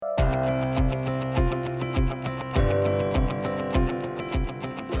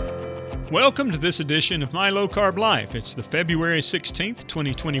Welcome to this edition of My Low Carb Life. It's the February 16th,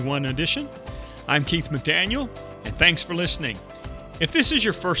 2021 edition. I'm Keith McDaniel, and thanks for listening. If this is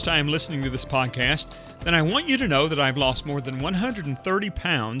your first time listening to this podcast, then I want you to know that I've lost more than 130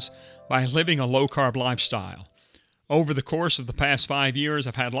 pounds by living a low-carb lifestyle. Over the course of the past 5 years,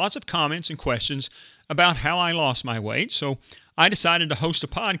 I've had lots of comments and questions about how I lost my weight, so I decided to host a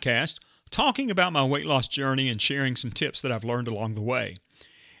podcast talking about my weight loss journey and sharing some tips that I've learned along the way.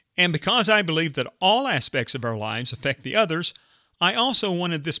 And because I believe that all aspects of our lives affect the others, I also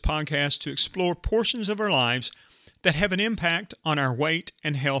wanted this podcast to explore portions of our lives that have an impact on our weight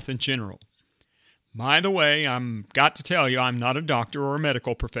and health in general. By the way, I'm got to tell you, I'm not a doctor or a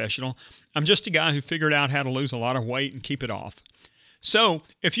medical professional. I'm just a guy who figured out how to lose a lot of weight and keep it off. So,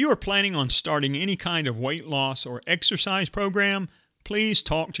 if you are planning on starting any kind of weight loss or exercise program, please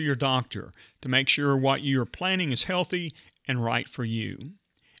talk to your doctor to make sure what you are planning is healthy and right for you.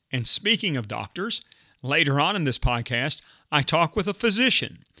 And speaking of doctors, later on in this podcast, I talk with a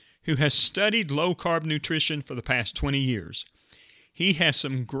physician who has studied low-carb nutrition for the past 20 years. He has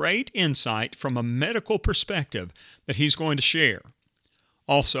some great insight from a medical perspective that he's going to share.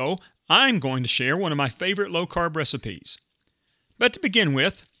 Also, I'm going to share one of my favorite low-carb recipes. But to begin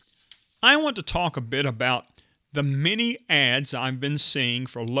with, I want to talk a bit about the many ads I've been seeing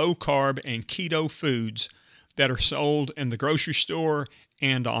for low-carb and keto foods that are sold in the grocery store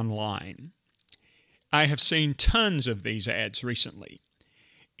and online. I have seen tons of these ads recently.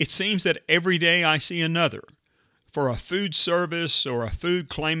 It seems that every day I see another for a food service or a food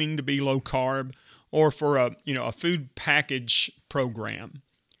claiming to be low carb or for a food package program.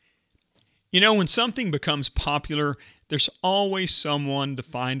 You know, when something becomes popular, there's always someone to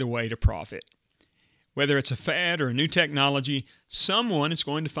find a way to profit. Whether it's a fad or a new technology, someone is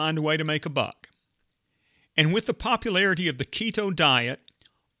going to find a way to make a buck. And with the popularity of the keto diet,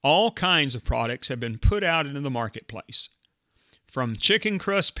 all kinds of products have been put out into the marketplace. From chicken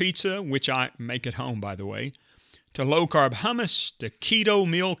crust pizza, which I make at home, by the way, to low-carb hummus, to keto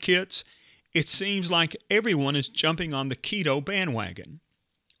meal kits, it seems like everyone is jumping on the keto bandwagon.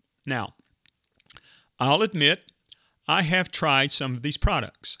 Now, I'll admit, I have tried some of these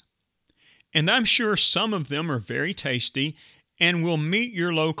products, and I'm sure some of them are very tasty and will meet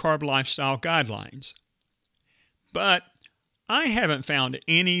your low-carb lifestyle guidelines. But I haven't found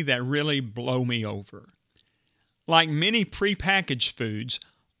any that really blow me over. Like many prepackaged foods,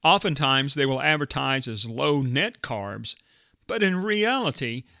 oftentimes they will advertise as low net carbs, but in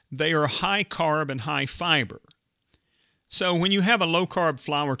reality, they are high carb and high fiber. So when you have a low carb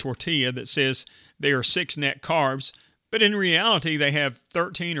flour tortilla that says they are 6 net carbs, but in reality they have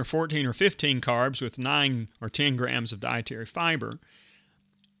 13 or 14 or 15 carbs with 9 or 10 grams of dietary fiber,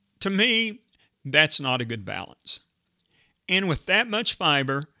 to me, that's not a good balance. And with that much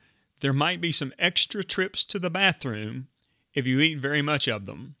fiber, there might be some extra trips to the bathroom if you eat very much of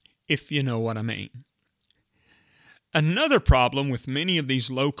them, if you know what I mean. Another problem with many of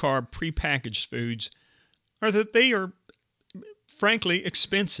these low-carb prepackaged foods are that they are, frankly,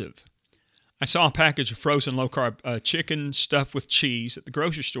 expensive. I saw a package of frozen low-carb chicken stuffed with cheese at the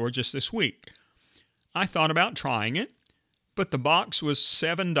grocery store just this week. I thought about trying it, but the box was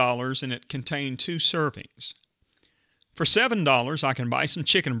 $7 and it contained 2 servings. For $7, I can buy some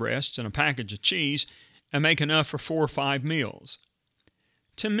chicken breasts and a package of cheese and make enough for 4 or 5 meals.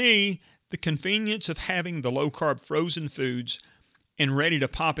 To me, the convenience of having the low-carb frozen foods and ready to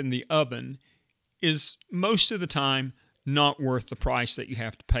pop in the oven is most of the time not worth the price that you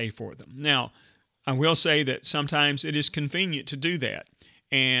have to pay for them. Now, I will say that sometimes it is convenient to do that,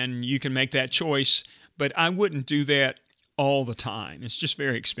 and you can make that choice, but I wouldn't do that all the time. It's just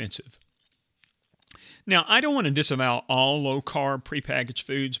very expensive. Now, I don't want to disavow all low-carb prepackaged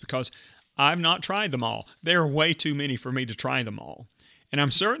foods because I've not tried them all. There are way too many for me to try them all. And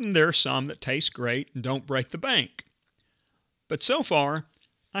I'm certain there are some that taste great and don't break the bank. But so far,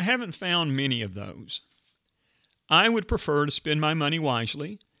 I haven't found many of those. I would prefer to spend my money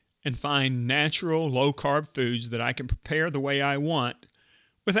wisely and find natural, low-carb foods that I can prepare the way I want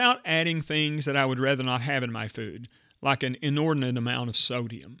without adding things that I would rather not have in my food, like an inordinate amount of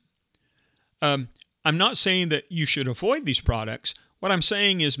sodium. I'm not saying that you should avoid these products. What I'm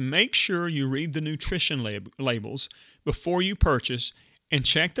saying is make sure you read the nutrition labels before you purchase and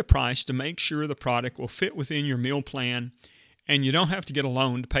check the price to make sure the product will fit within your meal plan and you don't have to get a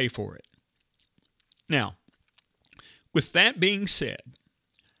loan to pay for it. Now, with that being said,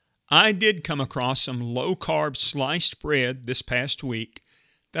 I did come across some low-carb sliced bread this past week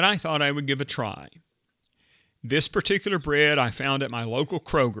that I thought I would give a try. This particular bread I found at my local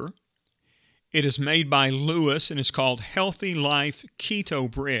Kroger. It is made by Lewis and is called Healthy Life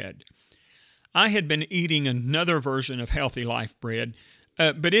Keto Bread. I had been eating another version of Healthy Life bread,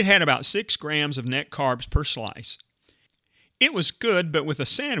 but it had about 6 grams of net carbs per slice. It was good, but with a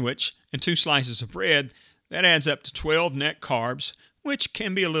sandwich and 2 slices of bread, that adds up to 12 net carbs, which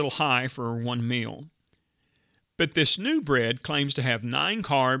can be a little high for one meal. But this new bread claims to have 9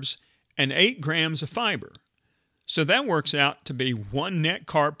 carbs and 8 grams of fiber, so that works out to be 1 net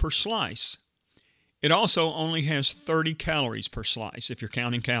carb per slice. It also only has 30 calories per slice, if you're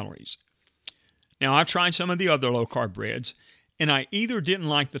counting calories. Now, I've tried some of the other low-carb breads, and I either didn't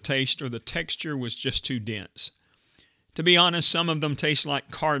like the taste or the texture was just too dense. To be honest, some of them taste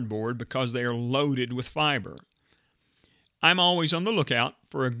like cardboard because they are loaded with fiber. I'm always on the lookout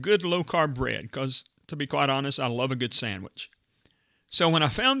for a good low-carb bread because, to be quite honest, I love a good sandwich. So when I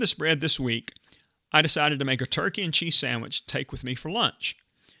found this bread this week, I decided to make a turkey and cheese sandwich to take with me for lunch.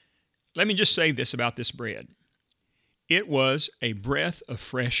 Let me just say this about this bread. It was a breath of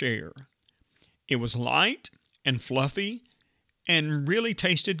fresh air. It was light and fluffy and really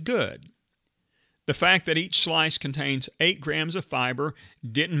tasted good. The fact that each slice contains 8 grams of fiber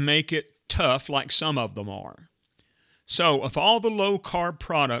didn't make it tough like some of them are. So, of all the low-carb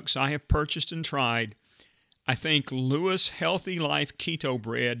products I have purchased and tried, I think Lewis Healthy Life Keto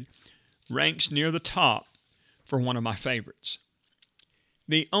Bread ranks near the top for one of my favorites.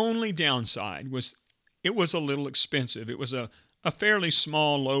 The only downside was it was a little expensive. It was a fairly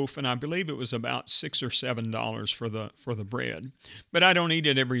small loaf, and I believe it was about $6 or $7 for the bread. But I don't eat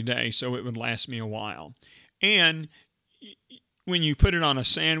it every day, so it would last me a while. And when you put it on a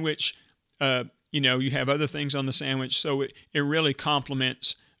sandwich, you have other things on the sandwich, so it really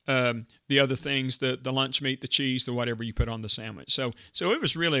complements the other things, the lunch meat, the cheese, the whatever you put on the sandwich. So it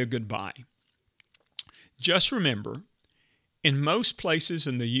was really a good buy. Just remember, in most places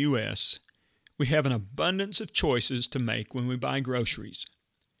in the U.S., we have an abundance of choices to make when we buy groceries.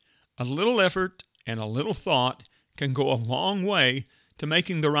 A little effort and a little thought can go a long way to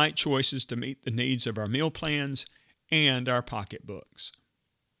making the right choices to meet the needs of our meal plans and our pocketbooks.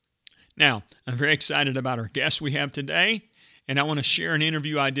 Now, I'm very excited about our guest we have today, and I want to share an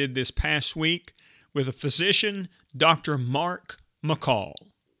interview I did this past week with a physician, Dr. Mark McCall.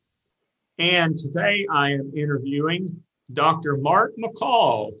 And today I am interviewing Dr. Mark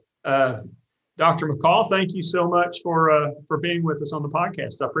McCall. Dr. McCall, thank you so much for being with us on the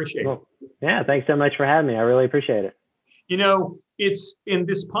podcast. I appreciate it. Yeah, thanks so much for having me. I really appreciate it. You know, it's in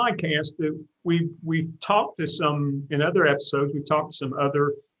this podcast that we've talked to some, in other episodes, we've talked to some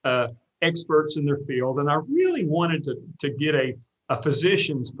other experts in their field, and I really wanted to get a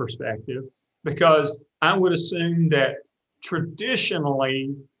physician's perspective, because I would assume that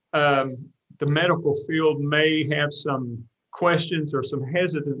traditionally the medical field may have some questions or some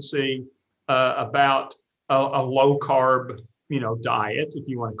hesitancy about a low carb, diet, if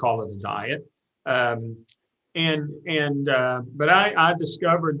you want to call it a diet. But I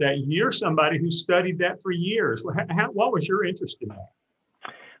discovered that you're somebody who studied that for years. What was your interest in that?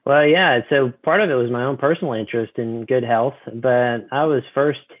 Well, yeah, so part of it was my own personal interest in good health, but I was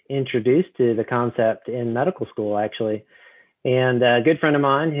first introduced to the concept in medical school, actually. And a good friend of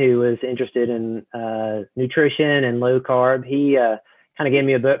mine who was interested in nutrition and low carb, he kind of gave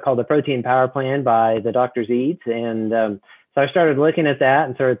me a book called The Protein Power Plan by the Dr. Zeeds. And so I started looking at that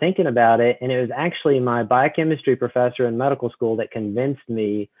and started thinking about it. And it was actually my biochemistry professor in medical school that convinced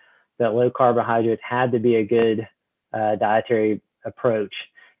me that low carbohydrates had to be a good dietary approach.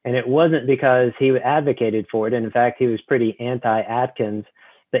 And it wasn't because he advocated for it. And in fact, he was pretty anti-Atkins,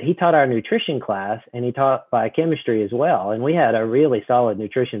 but he taught our nutrition class and he taught biochemistry as well. And we had a really solid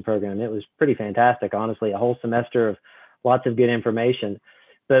nutrition program. It was pretty fantastic, honestly, a whole semester of lots of good information.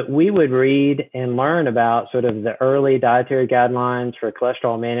 But we would read and learn about sort of the early dietary guidelines for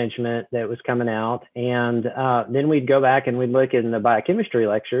cholesterol management that was coming out. And then we'd go back and we'd look in the biochemistry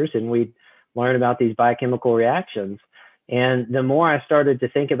lectures and we'd learn about these biochemical reactions. And the more I started to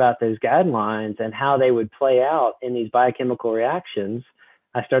think about those guidelines and how they would play out in these biochemical reactions,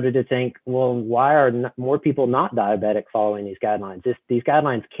 I started to think, well, why are more people not diabetic following these guidelines? These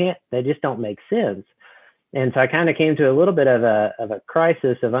guidelines they just don't make sense. And so I kind of came to a little bit of a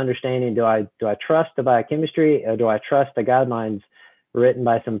crisis of understanding, do I trust the biochemistry, or do I trust the guidelines written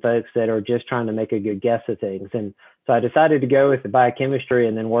by some folks that are just trying to make a good guess of things? And so I decided to go with the biochemistry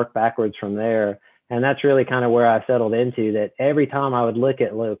and then work backwards from there. And that's really kind of where I settled into that. Every time I would look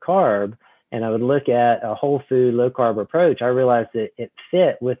at low carb and I would look at a whole food low carb approach, I realized that it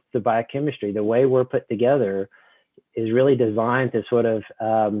fit with the biochemistry. The way we're put together is really designed to sort of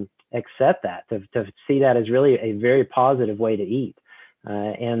accept that, to see that as really a very positive way to eat.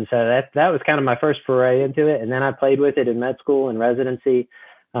 And so that was kind of my first foray into it. And then I played with it in med school and residency.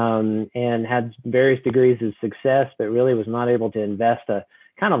 and had various degrees of success, but really was not able to invest a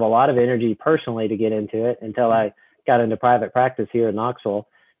lot of energy personally to get into it until I got into private practice here in Knoxville.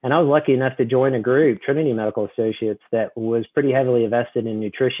 And I was lucky enough to join a group, Trinity Medical Associates, that was pretty heavily invested in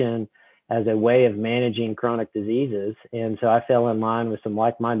nutrition as a way of managing chronic diseases. And so I fell in line with some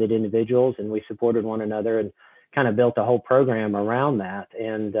like-minded individuals, and we supported one another and kind of built a whole program around that.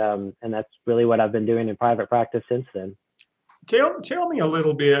 And that's really what I've been doing in private practice since then. Tell me a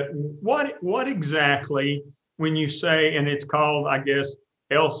little bit, what exactly, when you say, and it's called, I guess,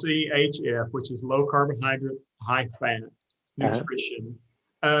 LCHF, which is low carbohydrate, high fat nutrition.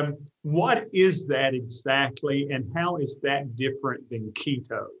 What is that exactly, and how is that different than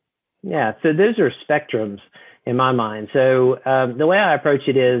keto? Yeah, so those are spectrums in my mind. So the way I approach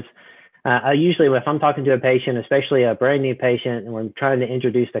it is, I usually, if I'm talking to a patient, especially a brand new patient, and we're trying to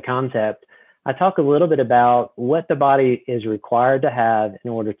introduce the concept, I talk a little bit about what the body is required to have in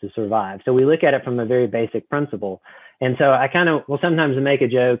order to survive. So we look at it from a very basic principle. And so I kind of will sometimes make a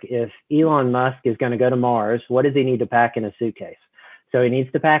joke, if Elon Musk is going to go to Mars, what does he need to pack in a suitcase? So he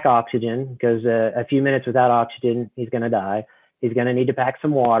needs to pack oxygen, because a few minutes without oxygen, he's going to die. He's going to need to pack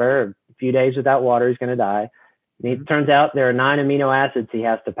some water. A few days without water, he's going to die. And it turns out there are 9 amino acids he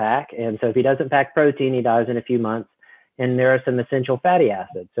has to pack. And so if he doesn't pack protein, he dies in a few months. And there are some essential fatty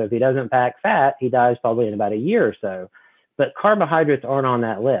acids. So if he doesn't pack fat, he dies probably in about a year or so. But carbohydrates aren't on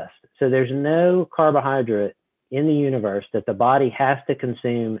that list. So there's no carbohydrate in the universe that the body has to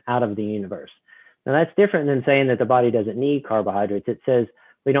consume out of the universe. Now that's different than saying that the body doesn't need carbohydrates. It says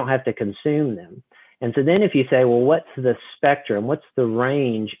we don't have to consume them. And so then if you say, well, what's the spectrum? What's the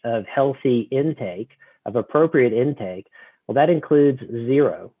range of healthy intake, of appropriate intake? Well, that includes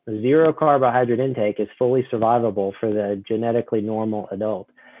zero. Zero carbohydrate intake is fully survivable for the genetically normal adult.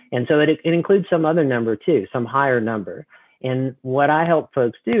 And so it includes some other number too, some higher number. And what I help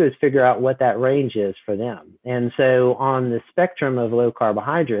folks do is figure out what that range is for them. And so on the spectrum of low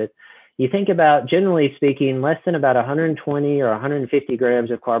carbohydrate, you think about, generally speaking, less than about 120 or 150 grams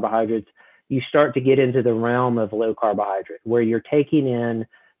of carbohydrates, you start to get into the realm of low carbohydrate, where you're taking in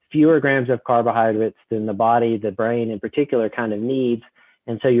fewer grams of carbohydrates than the body, the brain in particular, kind of needs.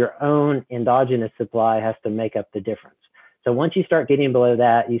 And so your own endogenous supply has to make up the difference. So once you start getting below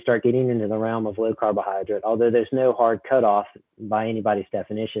that, you start getting into the realm of low carbohydrate, although there's no hard cutoff by anybody's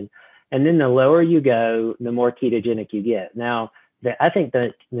definition. And then the lower you go, the more ketogenic you get. Now, I think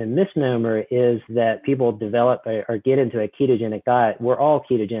that the misnomer is that people develop or get into a ketogenic diet. We're all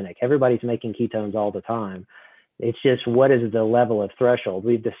ketogenic. Everybody's making ketones all the time. It's just, what is the level of threshold?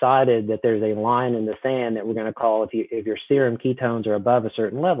 We've decided that there's a line in the sand that we're going to call, if your serum ketones are above a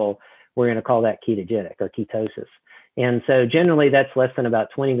certain level, we're going to call that ketogenic or ketosis. And so generally that's less than about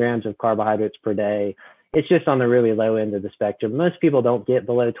 20 grams of carbohydrates per day. It's just on the really low end of the spectrum. Most people don't get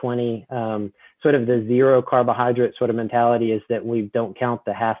below 20. Sort of the zero carbohydrate sort of mentality is that we don't count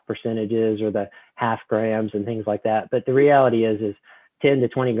the half percentages or the half grams and things like that. But the reality is 10 to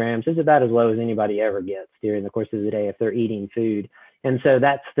 20 grams is about as low as anybody ever gets during the course of the day if they're eating food. And so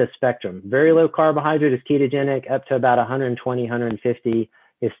that's the spectrum. Very low carbohydrate is ketogenic, up to about 120, 150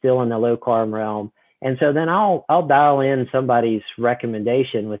 is still in the low carb realm. And so then I'll dial in somebody's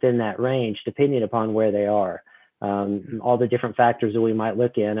recommendation within that range, depending upon where they are, all the different factors that we might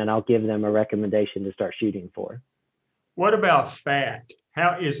look in, and I'll give them a recommendation to start shooting for. What about fat?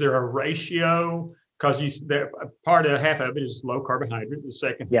 How is there a ratio? Because part of half of it is low carbohydrate, the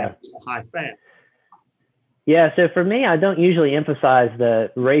second half is high fat. Yeah, so for me, I don't usually emphasize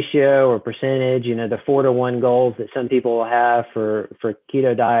the ratio or percentage, the 4-to-1 goals that some people have for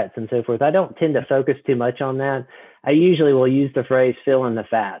keto diets and so forth. I don't tend to focus too much on that. I usually will use the phrase fill in the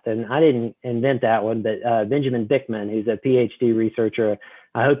fat. And I didn't invent that one, but Benjamin Bickman, who's a PhD researcher,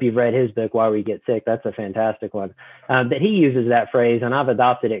 I hope you've read his book, Why We Get Sick. That's a fantastic one. But he uses that phrase, and I've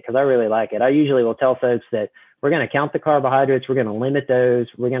adopted it because I really like it. I usually will tell folks that we're going to count the carbohydrates. We're going to limit those.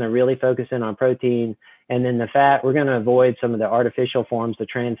 We're going to really focus in on protein. And then the fat, we're going to avoid some of the artificial forms, the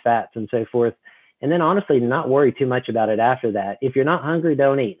trans fats and so forth. And then honestly, not worry too much about it after that. If you're not hungry,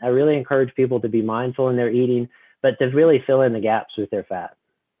 don't eat. I really encourage people to be mindful in their eating, but to really fill in the gaps with their fat.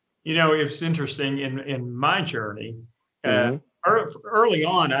 It's interesting in my journey. Early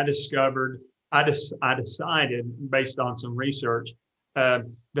on, I decided based on some research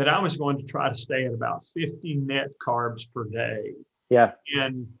that I was going to try to stay at about 50 net carbs per day. Yeah.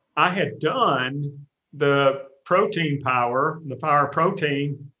 And I had done the power of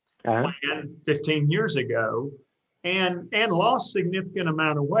protein plan 15 years ago and lost significant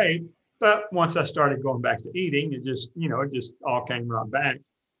amount of weight. But once I started going back to eating, it just all came right back.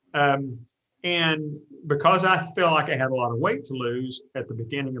 And because I felt like I had a lot of weight to lose at the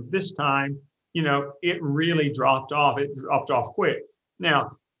beginning of this time, it really dropped off. It dropped off quick.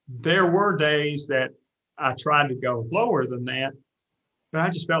 Now, there were days that I tried to go lower than that, but I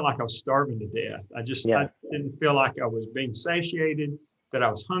just felt like I was starving to death. I Yeah. didn't feel like I was being satiated, that I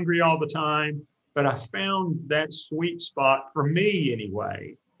was hungry all the time. But I found that sweet spot for me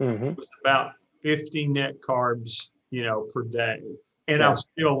anyway. Mm-hmm. It was about 50 net carbs, per day. And Yeah.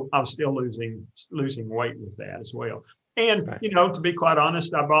 I was still losing weight with that as well. And, Right. to be quite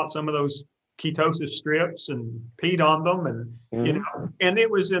honest, I bought some of those ketosis strips and peed on them, and and it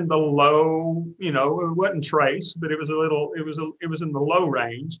was in the low, it wasn't trace, but it was in the low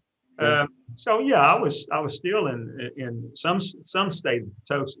range. Yeah. So yeah, I was still in some state of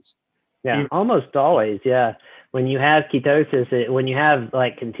ketosis. Yeah, Even, almost always. Yeah. When you have ketosis, when you have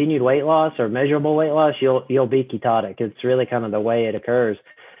like continued weight loss or measurable weight loss, you'll be ketotic. It's really kind of the way it occurs.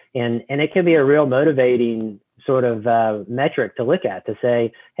 And it can be a real motivating sort of metric to look at, to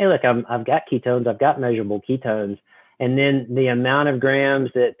say, hey, look, I've got ketones, I've got measurable ketones. And then the amount of grams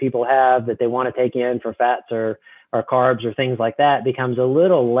that people have that they want to take in for fats or carbs or things like that becomes a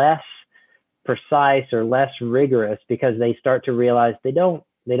little less precise or less rigorous, because they start to realize they don't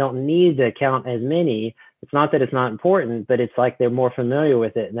need to count as many. It's not that it's not important, but it's like they're more familiar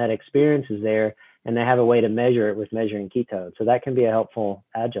with it, and that experience is there, and they have a way to measure it with measuring ketones. So that can be a helpful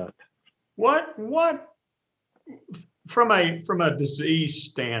adjunct. what from a disease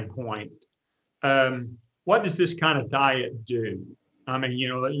standpoint, what does this kind of diet do? I mean,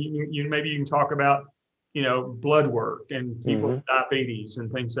 you maybe you can talk about, blood work and people with diabetes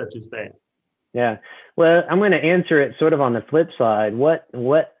and things such as that. Yeah. Well, I'm going to answer it sort of on the flip side. What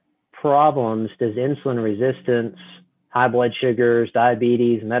problems does insulin resistance, high blood sugars,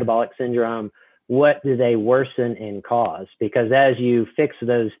 diabetes, metabolic syndrome, what do they worsen and cause? Because as you fix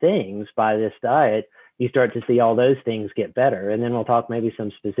those things by this diet, you start to see all those things get better. And then we'll talk maybe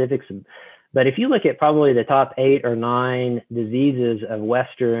some specifics. But if you look at probably the top 8 or 9 diseases of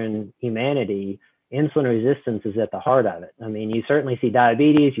Western humanity, insulin resistance is at the heart of it. I mean, you certainly see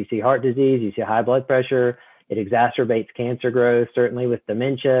diabetes, you see heart disease, you see high blood pressure. It exacerbates cancer growth, certainly with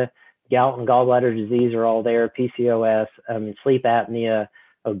dementia. Gout and gallbladder disease are all there, PCOS, sleep apnea,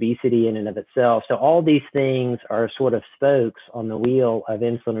 obesity in and of itself. So all these things are sort of spokes on the wheel of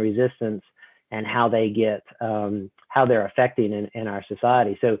insulin resistance and how they get, how they're affecting in our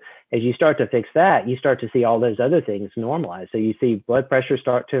society. So as you start to fix that, you start to see all those other things normalize. So you see blood pressure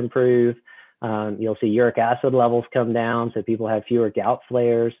start to improve. You'll see uric acid levels come down, so people have fewer gout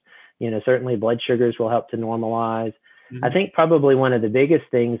flares. Certainly blood sugars will help to normalize. I think probably one of the biggest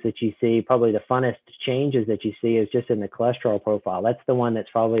things that you see, probably the funnest changes that you see, is just in the cholesterol profile. That's the one that's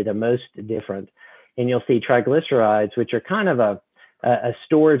probably the most different. And you'll see triglycerides, which are kind of a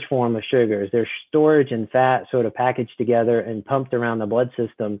storage form of sugars. They're storage and fat sort of packaged together and pumped around the blood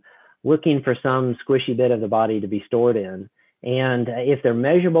system, looking for some squishy bit of the body to be stored in. And if they're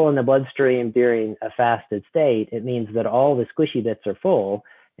measurable in the bloodstream during a fasted state, it means that all the squishy bits are full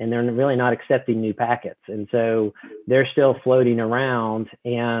and they're really not accepting new packets. And so they're still floating around.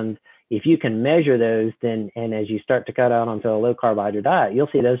 And if you can measure those, then, and as you start to cut out onto a low carbohydrate diet, you'll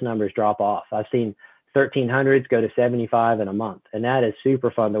see those numbers drop off. I've seen 1300s go to 75 in a month. And that is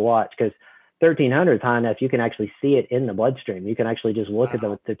super fun to watch, because 1300 is high enough, you can actually see it in the bloodstream. You can actually just look at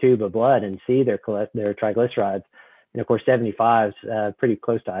the tube of blood and see their triglycerides. And of course, 75 is pretty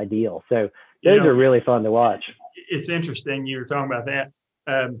close to ideal. So those are really fun to watch. It's interesting you were talking about that.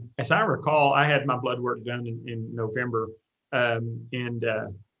 As I recall, I had my blood work done in November, and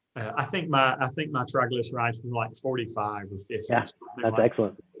I think my triglycerides were like 45 or 50. Yeah, that's like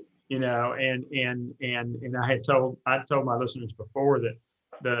excellent. And I told my listeners before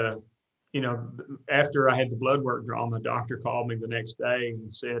that after I had the blood work drawn, my doctor called me the next day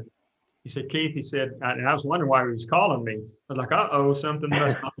and said, Keith, he said, and I was wondering why he was calling me. I was like, something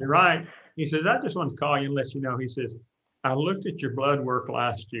must not be right. He says, I just wanted to call you and let you know. He says, I looked at your blood work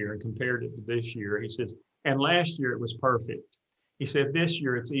last year and compared it to this year. He says, and last year it was perfect. He said, this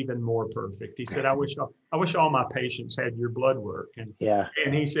year it's even more perfect. He said, I wish all my patients had your blood work. And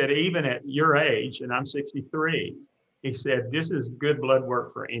he said, even at your age, and I'm 63, he said, this is good blood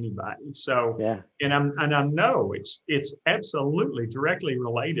work for anybody. So, and I know it's absolutely directly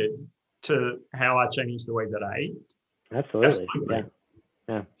related to how I changed the way that I eat. Absolutely.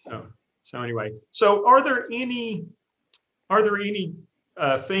 Yeah. So anyway, so are there any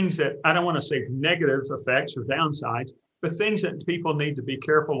things that, I don't want to say negative effects or downsides, but things that people need to be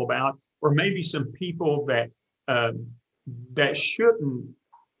careful about, or maybe some people that shouldn't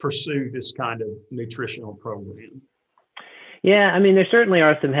pursue this kind of nutritional program? Yeah, I mean, there certainly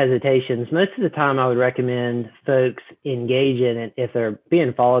are some hesitations. Most of the time, I would recommend folks engage in it if they're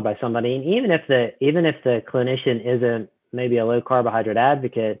being followed by somebody, and even if the clinician isn't maybe a low carbohydrate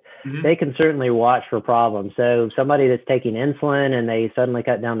advocate, Hmm. they can certainly watch for problems. So, somebody that's taking insulin and they suddenly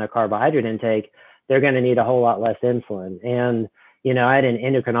cut down their carbohydrate intake, they're going to need a whole lot less insulin. And I had an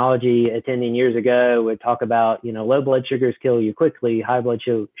endocrinology attending years ago would talk about, low blood sugars kill you quickly, high blood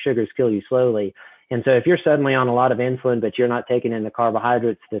sugars kill you slowly. And so if you're suddenly on a lot of insulin, but you're not taking in the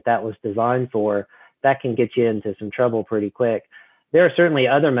carbohydrates that was designed for, that can get you into some trouble pretty quick. There are certainly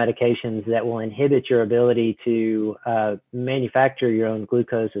other medications that will inhibit your ability to manufacture your own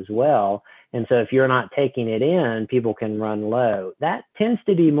glucose as well. And so if you're not taking it in, people can run low. That tends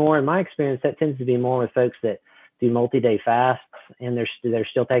to be more, in my experience, that tends to be more with folks that do multi-day fasts and they're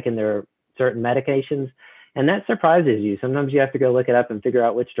still taking their certain medications. And that surprises you. Sometimes you have to go look it up and figure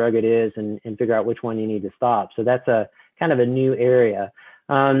out which drug it is and figure out which one you need to stop. So that's a kind of a new area.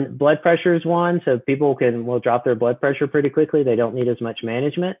 Blood pressure is one. So people will drop their blood pressure pretty quickly. They don't need as much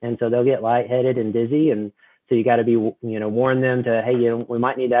management. And so they'll get lightheaded and dizzy. And so you got to be, warn them to, hey, we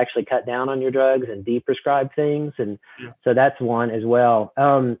might need to actually cut down on your drugs and de-prescribe things. And Yeah. so that's one as well.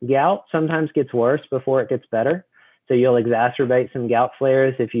 Gout sometimes gets worse before it gets better. So you'll exacerbate some gout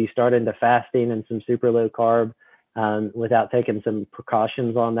flares if you start into fasting and some super low carb without taking some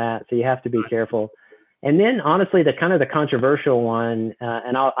precautions on that. So you have to be careful. And then honestly, the controversial one,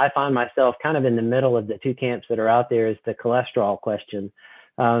 and I find myself kind of in the middle of the two camps that are out there, is the cholesterol question.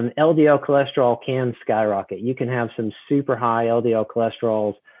 LDL cholesterol can skyrocket. You can have some super high LDL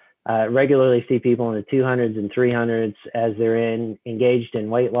cholesterols. Regularly see people in the 200s and 300s as they're engaged in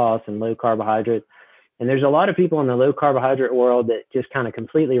weight loss and low carbohydrate. And there's a lot of people in the low carbohydrate world that just kind of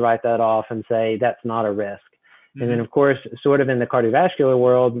completely write that off and say that's not a risk. And then, Hmm. of course, sort of in the cardiovascular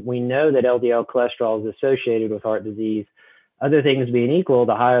world, we know that LDL cholesterol is associated with heart disease. Other things being equal,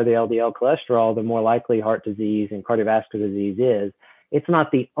 the higher the LDL cholesterol, the more likely heart disease and cardiovascular disease is. It's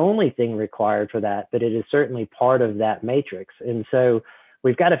not the only thing required for that, but it is certainly part of that matrix. And so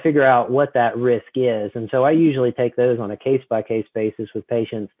we've got to figure out what that risk is. And so I usually take those on a case-by-case basis with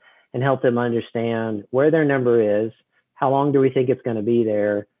patients and help them understand where their number is, how long do we think it's going to be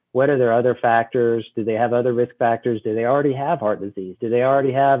there, what are their other factors, do they have other risk factors, do they already have heart disease, do they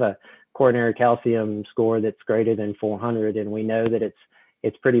already have a coronary calcium score that's greater than 400 and we know that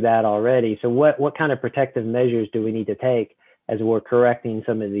it's pretty bad already. So what kind of protective measures do we need to take as we're correcting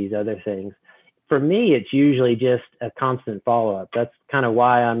some of these other things? For me, it's usually just a constant follow-up. That's kind of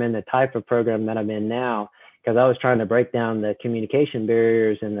why I'm in the type of program that I'm in now, because I was trying to break down the communication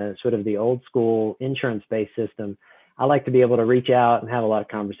barriers and the sort of the old school insurance-based system. I like to be able to reach out and have a lot of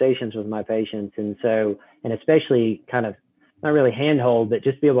conversations with my patients. And especially kind of not really handhold, but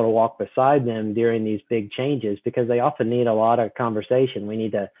just be able to walk beside them during these big changes, because they often need a lot of conversation. We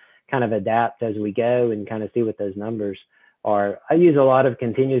need to kind of adapt as we go and kind of see what those numbers are. I use a lot of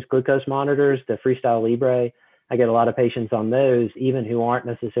continuous glucose monitors, the Freestyle Libre. I get a lot of patients on those, even who aren't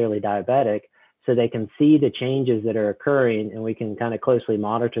necessarily diabetic, so they can see the changes that are occurring and we can kind of closely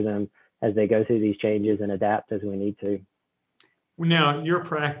monitor them as they go through these changes and adapt as we need to. Now, your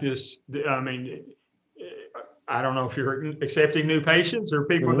practice, I mean, I don't know if you're accepting new patients or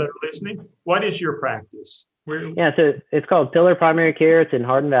people Mm-hmm. that are listening. What is your practice? Yeah, so it's called Pillar Primary Care. It's in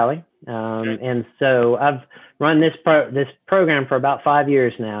Hardin Valley, Okay. and so I've run this program for about 5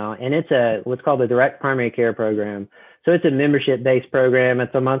 years now, and it's what's called a direct primary care program. So it's a membership-based program.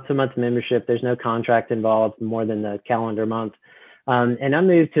 It's a month-to-month membership. There's no contract involved more than the calendar month. And I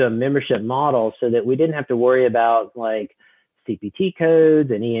moved to a membership model so that we didn't have to worry about like CPT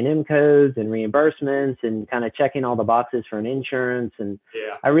codes and E&M codes and reimbursements and kind of checking all the boxes for an insurance. And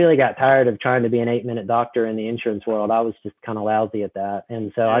Yeah. I really got tired of trying to be an 8-minute doctor in the insurance world. I was just kind of lousy at that.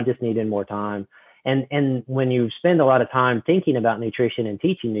 And so I just needed more time. And when you spend a lot of time thinking about nutrition and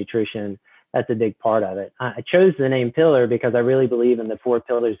teaching nutrition, that's a big part of it. I chose the name Pillar because I really believe in the 4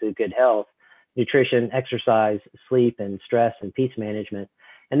 pillars of good health: nutrition, exercise, sleep, and stress and peace management.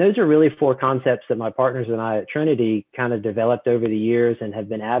 And those are really 4 concepts that my partners and I at Trinity kind of developed over the years and have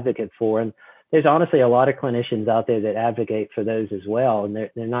been advocates for. And there's honestly a lot of clinicians out there that advocate for those as well. And they're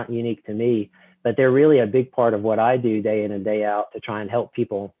not unique to me, but they're really a big part of what I do day in and day out to try and help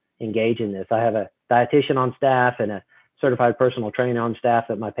people engage in this. I have a dietitian on staff and a certified personal trainer on staff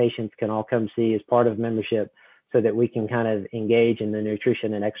that my patients can all come see as part of membership, so that we can kind of engage in the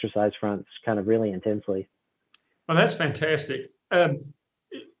nutrition and exercise fronts kind of really intensely. Well, that's fantastic.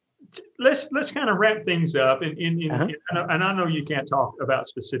 Let's kind of wrap things up. Uh-huh. And I know you can't talk about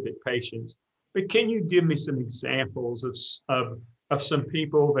specific patients, but can you give me some examples of some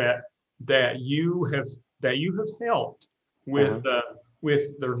people that you have helped with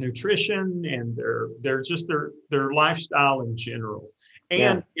with their nutrition and their lifestyle in general.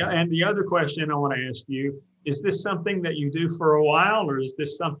 Yeah. And the other question I want to ask you, is this something that you do for a while, or is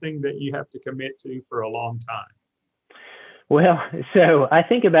this something that you have to commit to for a long time? Well, so I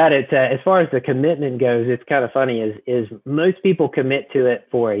think about it as far as the commitment goes. It's kind of funny. Is most people commit to it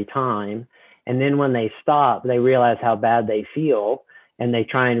for a time, and then when they stop, they realize how bad they feel, and they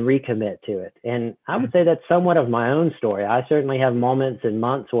try and recommit to it. And I would say that's somewhat of my own story. I certainly have moments and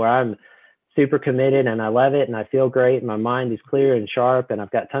months where I'm super committed and I love it and I feel great and my mind is clear and sharp and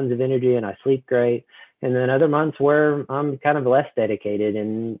I've got tons of energy and I sleep great. And then other months where I'm kind of less dedicated,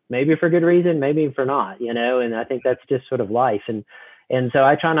 and maybe for good reason, maybe for not, and I think that's just sort of life. And so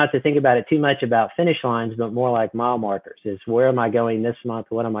I try not to think about it too much about finish lines, but more like mile markers. Is where am I going this month?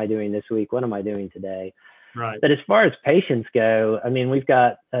 What am I doing this week? What am I doing today? Right. But as far as patients go, I mean, we've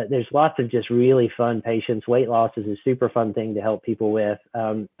got, there's lots of just really fun patients. Weight loss is a super fun thing to help people with.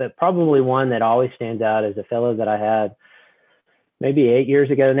 But probably one that always stands out is a fellow that I had maybe 8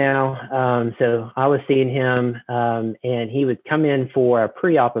 years ago now. So I was seeing him and he would come in for a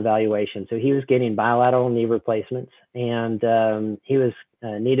pre-op evaluation. So he was getting bilateral knee replacements, and he was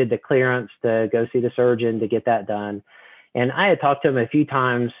needed the clearance to go see the surgeon to get that done. And I had talked to him a few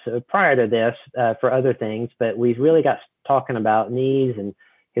times prior to this for other things, but we really got talking about knees and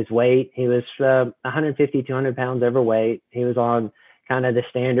his weight. He was 150, 200 pounds overweight. He was on kind of the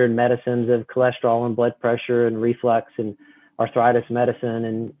standard medicines of cholesterol and blood pressure and reflux and arthritis medicine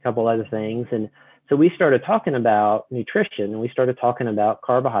and a couple other things. And so we started talking about nutrition, and we started talking about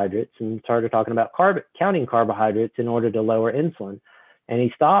carbohydrates and started talking about counting carbohydrates in order to lower insulin. And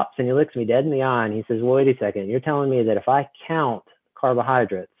he stops and he looks me dead in the eye and he says, well, wait a second, you're telling me that if I count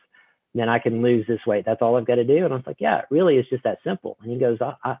carbohydrates, then I can lose this weight. That's all I've got to do. And I was like, yeah, it really is just that simple. And he goes,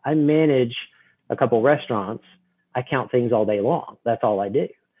 I manage a couple restaurants. I count things all day long. That's all I do.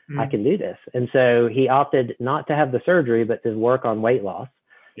 I can do this. And so he opted not to have the surgery, but to work on weight loss.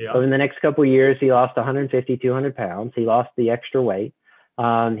 Yeah. So in the next couple of years, he lost 150, 200 pounds. He lost the extra weight.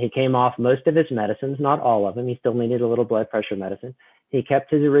 He came off most of his medicines, not all of them. He still needed a little blood pressure medicine. He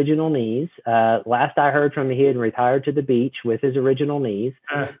kept his original knees. Last I heard from him, he had retired to the beach with his original knees.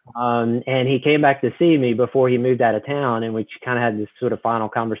 And he came back to see me before he moved out of town, and we kind of had this sort of final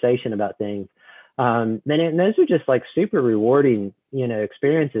conversation about things. And those are just like super rewarding,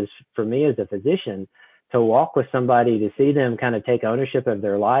 experiences for me as a physician, to walk with somebody, to see them kind of take ownership of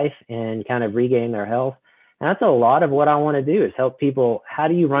their life and kind of regain their health. And that's a lot of what I want to do, is help people. How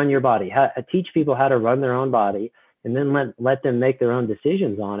do you run your body? Teach people how to run their own body, and then let them make their own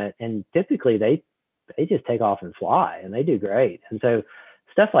decisions on it. And typically they just take off and fly, and they do great. And so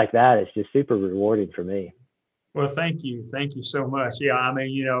stuff like that is just super rewarding for me. Well, thank you. Thank you so much. Yeah. I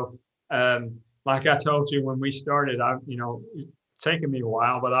mean, like I told you when we started, it's taken me a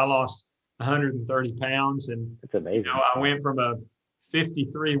while, but I lost 130 pounds, and it's amazing. I went from a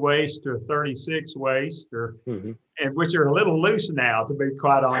 53 waist to a 36 waist, and which are a little loose now, to be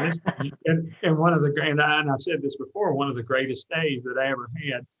quite honest. and one of the, and I've said this before, one of the greatest days that I ever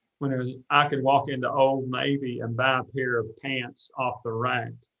had when I could walk into Old Navy and buy a pair of pants off the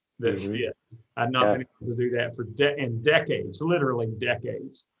rack that fit. I'd not been able to do that for in decades, literally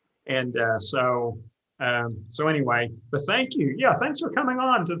decades. And so anyway, but thank you. Yeah, thanks for coming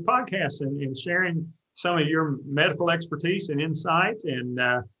on to the podcast and sharing some of your medical expertise and insight. And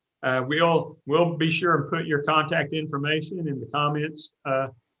we'll be sure and put your contact information in the comments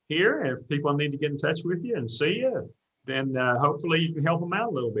here. If people need to get in touch with you and see you, then hopefully you can help them out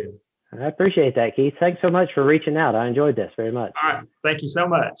a little bit. I appreciate that, Keith. Thanks so much for reaching out. I enjoyed this very much. All right. Thank you so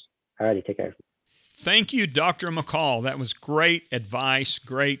much. All righty. Take care. Thank you, Dr. McCall. That was great advice,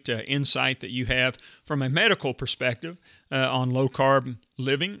 great insight that you have from a medical perspective on low-carb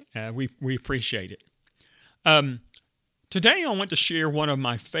living. We appreciate it. Today I want to share one of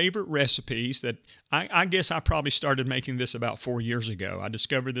my favorite recipes that I guess I probably started making this about 4 years ago. I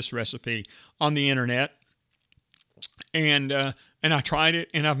discovered this recipe on the internet, and I tried it,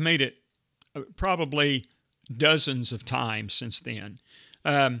 and I've made it probably dozens of times since then.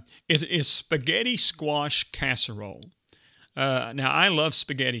 It is spaghetti squash casserole. Now, I love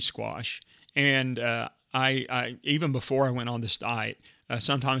spaghetti squash, and I even before I went on this diet,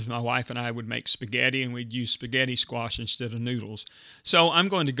 sometimes my wife and I would make spaghetti, and we'd use spaghetti squash instead of noodles. So I'm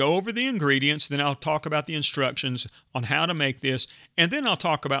going to go over the ingredients, then I'll talk about the instructions on how to make this, and then I'll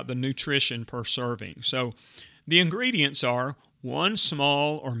talk about the nutrition per serving. So the ingredients are 1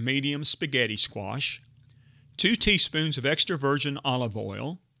 small or medium spaghetti squash, 2 teaspoons of extra virgin olive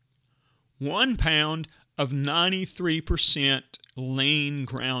oil, 1 pound of 93% lean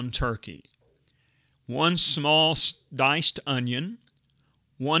ground turkey, 1 small diced onion,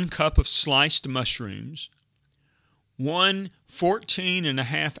 1 cup of sliced mushrooms, 1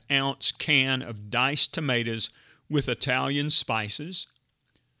 14.5-ounce can of diced tomatoes with Italian spices,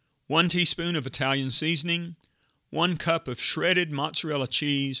 1 teaspoon of Italian seasoning, 1 cup of shredded mozzarella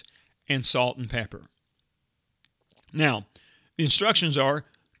cheese, and salt and pepper. Now, the instructions are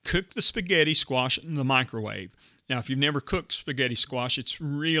cook the spaghetti squash in the microwave. Now, if you've never cooked spaghetti squash, it's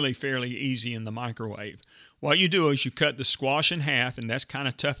really fairly easy in the microwave. What you do is you cut the squash in half, and that's kind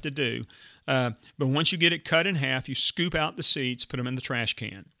of tough to do. But once you get it cut in half, you scoop out the seeds, put them in the trash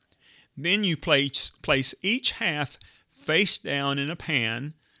can. Then you place each half face down in a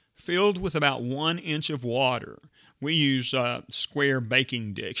pan filled with about 1 inch of water. We use square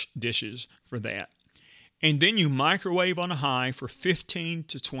baking dishes for that. And then you microwave on a high for 15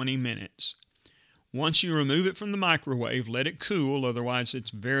 to 20 minutes. Once you remove it from the microwave, let it cool, otherwise it's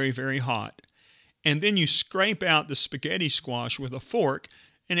very, very hot. And then you scrape out the spaghetti squash with a fork,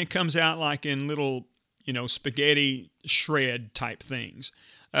 and it comes out like in little, spaghetti shred type things.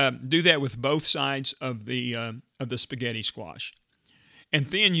 Do that with both sides of the spaghetti squash. And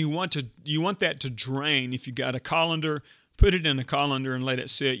then you want that to drain. If you got a colander, put it in a colander and let it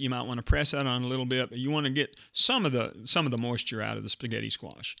sit. You might want to press that on a little bit, but you want to get some of the moisture out of the spaghetti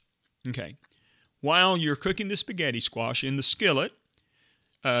squash. Okay. While you're cooking the spaghetti squash in the skillet,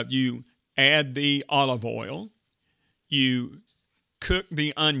 you add the olive oil. You cook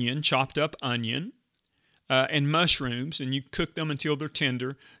the onion, chopped up onion, and mushrooms, and you cook them until they're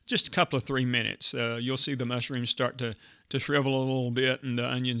tender, just a couple of 3 minutes. You'll see the mushrooms start to shrivel a little bit and the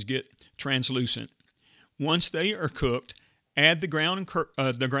onions get translucent. Once they are cooked, add the ground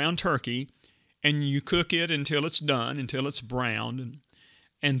turkey, and you cook it until it's done, until it's browned,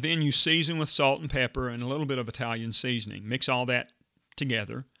 and then you season with salt and pepper and a little bit of Italian seasoning. Mix all that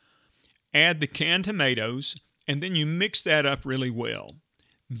together. Add the canned tomatoes, and then you mix that up really well.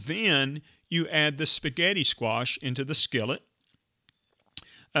 Then you add the spaghetti squash into the skillet.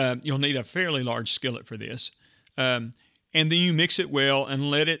 You'll need a fairly large skillet for this. And then you mix it well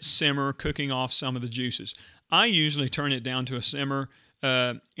and let it simmer, cooking off some of the juices. I usually turn it down to a simmer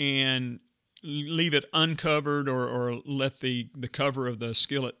and leave it uncovered or let the cover of the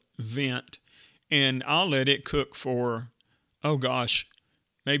skillet vent. And I'll let it cook for,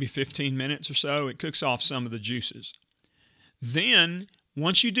 maybe 15 minutes or so. It cooks off some of the juices. Then,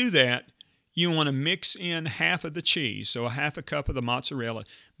 once you do that, you want to mix in half of the cheese, so a half a cup of the mozzarella.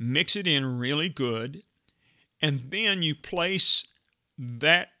 Mix it in really good, and then you place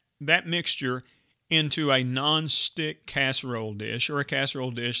that mixture into a non-stick casserole dish or a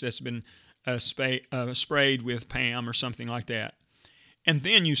casserole dish that's been sprayed with Pam or something like that. And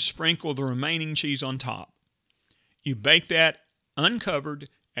then you sprinkle the remaining cheese on top. You bake that uncovered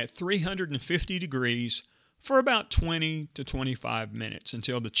at 350 degrees for about 20 to 25 minutes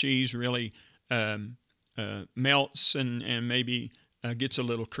until the cheese really melts and maybe gets a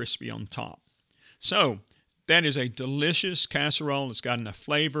little crispy on top. So that is a delicious casserole. It's got enough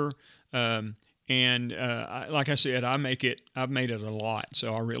flavor. Like I said, I've made it a lot,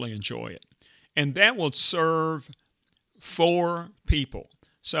 so I really enjoy it. And that will serve 4 people.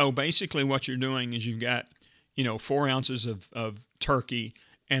 So basically what you're doing is you've got, 4 ounces of turkey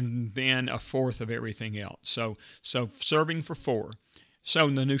and then a fourth of everything else. So serving for 4. So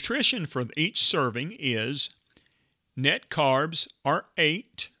the nutrition for each serving is net carbs are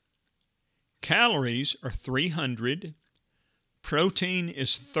 8, calories are 300, protein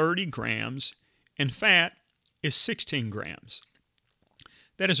is 30 grams, and fat is 16 grams.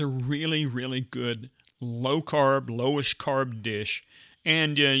 That is a really, really good low-carb, lowish carb dish.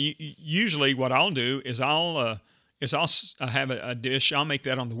 And usually what I'll do is I'll have a dish. I'll make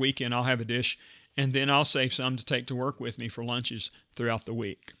that on the weekend. I'll have a dish, and then I'll save some to take to work with me for lunches throughout the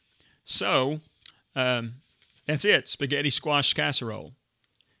week. So that's it, spaghetti squash casserole.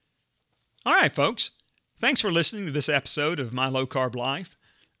 All right, folks. Thanks for listening to this episode of My Low Carb Life.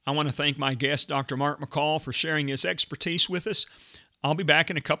 I want to thank my guest, Dr. Mark McCall, for sharing his expertise with us. I'll be back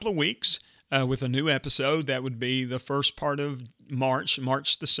in a couple of weeks with a new episode. That would be the first part of March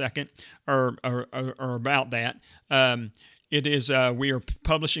the 2nd, or about that. It is we are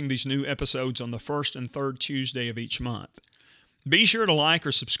publishing these new episodes on the first and third Tuesday of each month. Be sure to like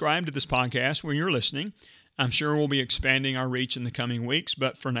or subscribe to this podcast where you're listening. I'm sure we'll be expanding our reach in the coming weeks,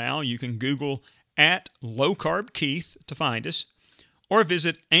 but for now, you can Google @LowCarbKeith to find us, or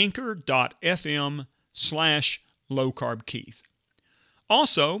visit anchor.fm/LowCarbKeith.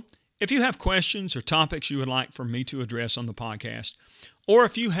 Also, if you have questions or topics you would like for me to address on the podcast, or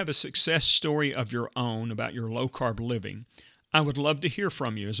if you have a success story of your own about your low-carb living, I would love to hear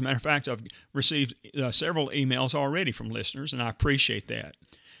from you. As a matter of fact, I've received several emails already from listeners, and I appreciate that.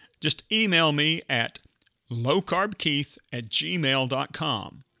 Just email me at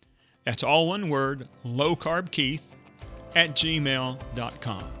lowcarbkeith@gmail.com. That's all one word,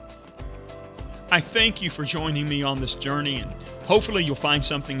 lowcarbkeith@gmail.com. I thank you for joining me on this journey, and hopefully you'll find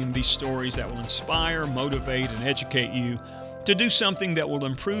something in these stories that will inspire, motivate, and educate you to do something that will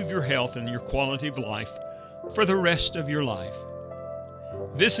improve your health and your quality of life for the rest of your life.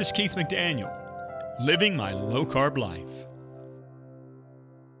 This is Keith McDaniel, living my low-carb life.